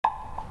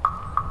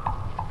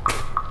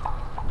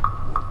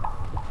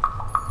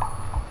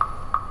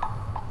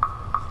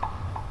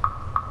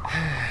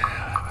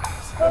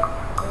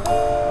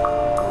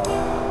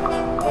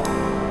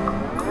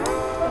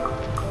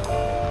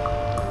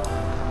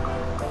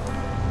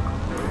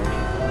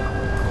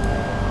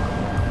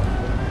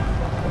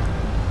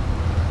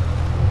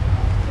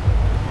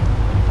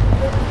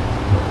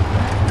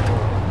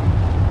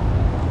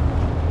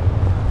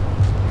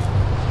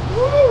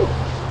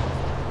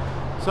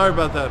Sorry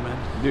about that, man.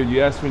 Dude,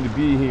 you asked me to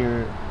be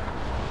here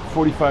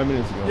 45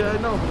 minutes ago. Yeah, I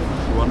know.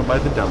 You want to buy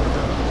the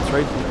Delica? It's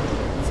right here.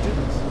 Let's do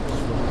this.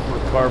 For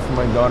a car for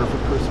my daughter for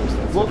Christmas.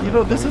 That's Well, you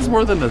know, this is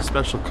more than a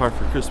special car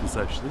for Christmas,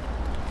 actually.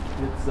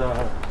 It's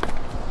a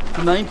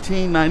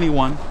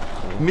 1991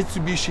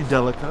 Mitsubishi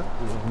Delica,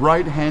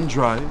 right-hand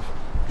drive,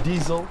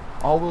 diesel,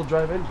 all-wheel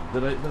drive engine.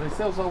 Did I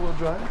say it was all-wheel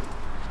drive?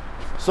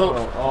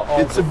 So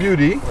it's a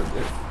beauty.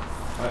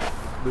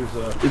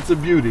 It's a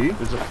beauty.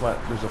 There's a flat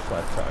tire.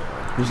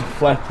 There's a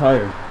flat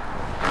tire.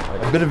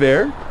 A bit of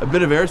air. A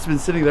bit of air. It's been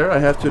sitting there. I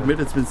have to admit,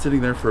 it's been sitting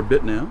there for a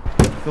bit now.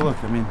 Take a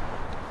look. I mean,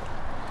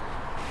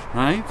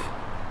 right?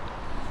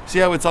 See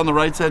how it's on the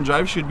right side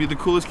drive? She'd be the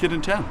coolest kid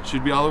in town.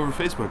 She'd be all over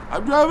Facebook.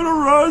 I'm driving a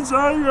right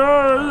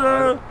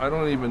side. I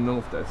don't even know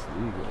if that's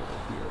legal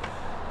here.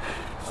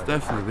 It's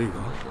definitely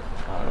legal.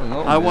 I don't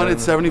know. I wanted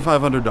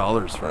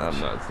 $7,500 for it.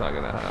 It's not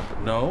gonna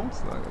happen. No?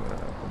 It's not gonna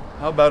happen.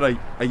 How about I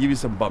give you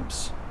some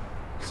bumps?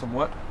 Some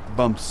what?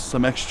 Bumps.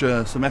 Some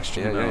extra.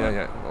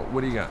 Yeah. Well,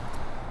 what do you got?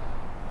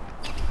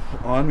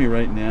 On me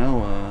right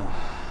now.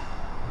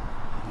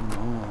 I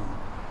don't know.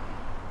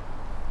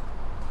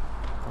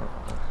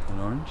 An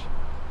orange?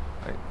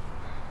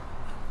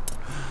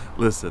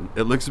 Listen,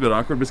 it looks a bit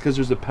awkward because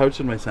there's a pouch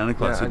in my Santa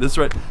Claus suit. This is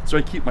right. So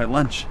I keep my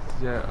lunch.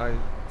 Yeah,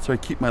 So I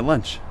keep my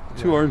lunch.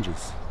 2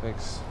 oranges.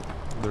 Thanks.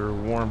 They're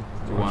warm.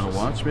 Do you want a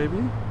watch,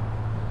 maybe?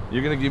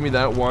 You're gonna give me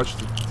that watch?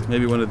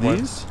 Maybe one of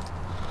these?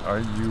 Are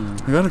you?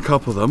 I got a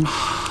couple of them.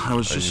 I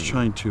was just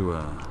trying to.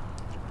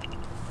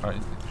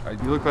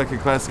 You look like a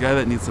class guy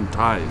that needs some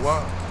ties.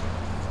 What?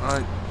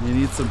 You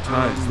need some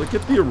ties. Look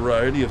at the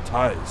variety of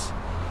ties.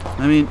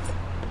 I mean,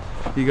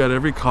 you got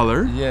every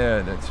color.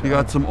 Yeah, that's right. You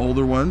got some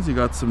older ones. You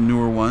got some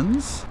newer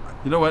ones.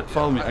 You know what?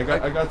 Follow me. I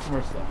got some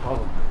more stuff.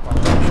 Follow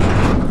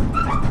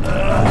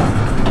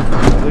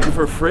me. Looking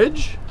for a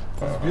fridge?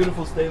 This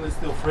beautiful stainless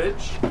steel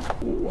fridge.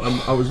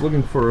 I was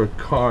looking for a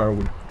car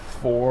with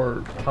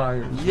 4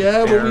 tires.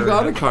 Yeah, well, we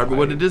got a car, but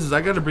what it is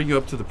I got to bring you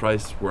up to the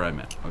price where I'm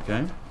at.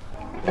 Okay?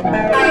 Do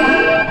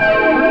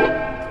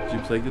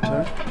you play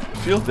guitar?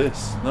 Feel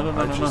this. No.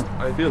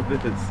 I feel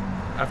this.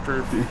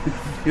 After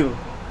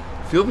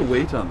feel the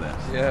weight on that.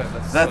 Yeah,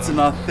 that's an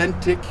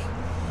authentic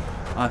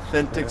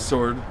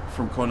sword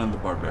from Conan the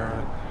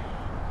Barbarian.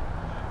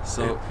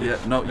 So you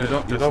don't.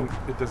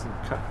 It doesn't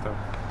cut though.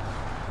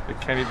 It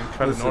can't even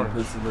cut an orange.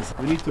 Listen.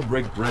 We need to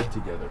break bread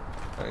together.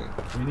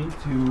 We need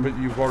to. But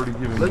you've already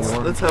given me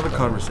one. Let's have a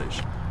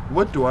conversation.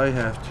 What do I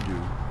have to do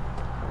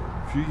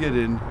if you get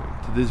into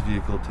this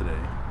vehicle today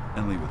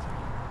and leave with me?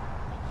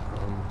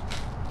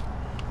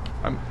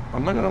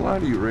 I'm not gonna lie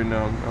to you right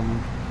now.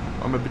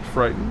 I'm a bit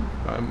frightened.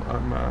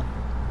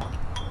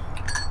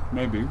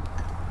 Maybe.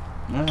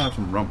 I have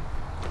some rum.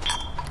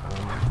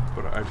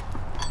 But I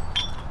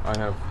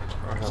have.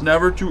 It's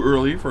never too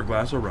early for a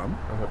glass of rum.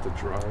 I have to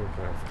drive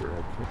after.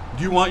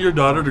 Do you want your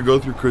daughter to go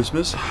through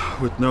Christmas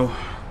with no?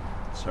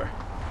 Sorry.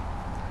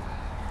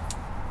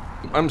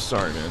 I'm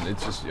sorry, man.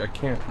 It's just I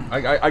can't.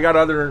 I got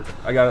other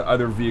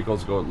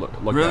vehicles to go look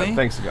really? at.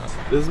 Thanks, God.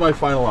 This is my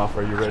final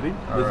offer. Are you ready?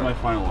 This is my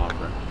final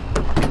offer.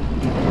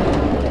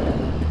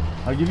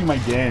 I'll give you my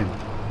Dan.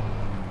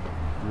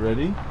 You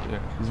ready? Yeah.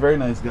 He's a very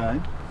nice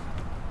guy.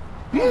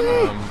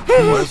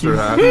 Listen.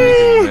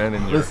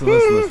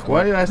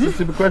 Why are you asking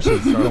stupid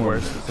questions? Don't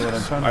worry. So what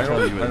I'm trying to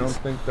tell you is. I don't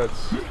think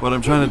that's. What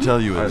I'm trying to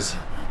tell you is.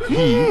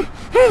 He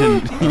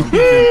can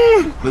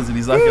listen.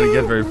 He's not going to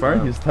get very far.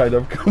 He's tied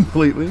up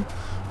completely.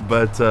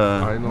 But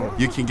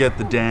you can get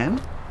the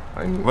Dan.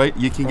 Right?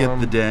 You can get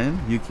the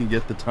Dan. You can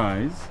get the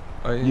ties.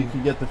 You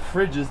can get the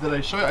fridges that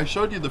I showed. I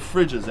showed you the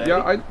fridges. Eh?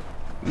 Yeah, I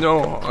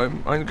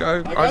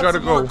gotta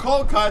go. More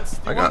cold cuts.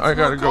 I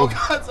gotta go.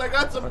 Cuts? I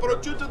got some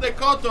prosciutto de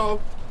cotto.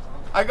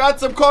 I got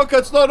some cold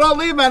cuts. No, don't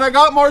leave, man. I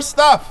got more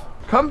stuff.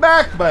 Come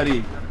back,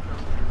 buddy.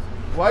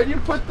 Why do you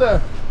put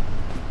the?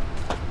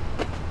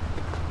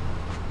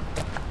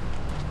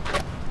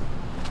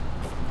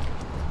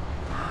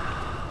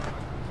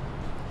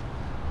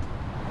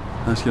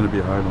 That's gonna be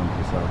a hard one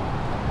to sell.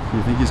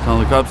 You think he's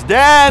calling the cops?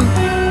 Dan!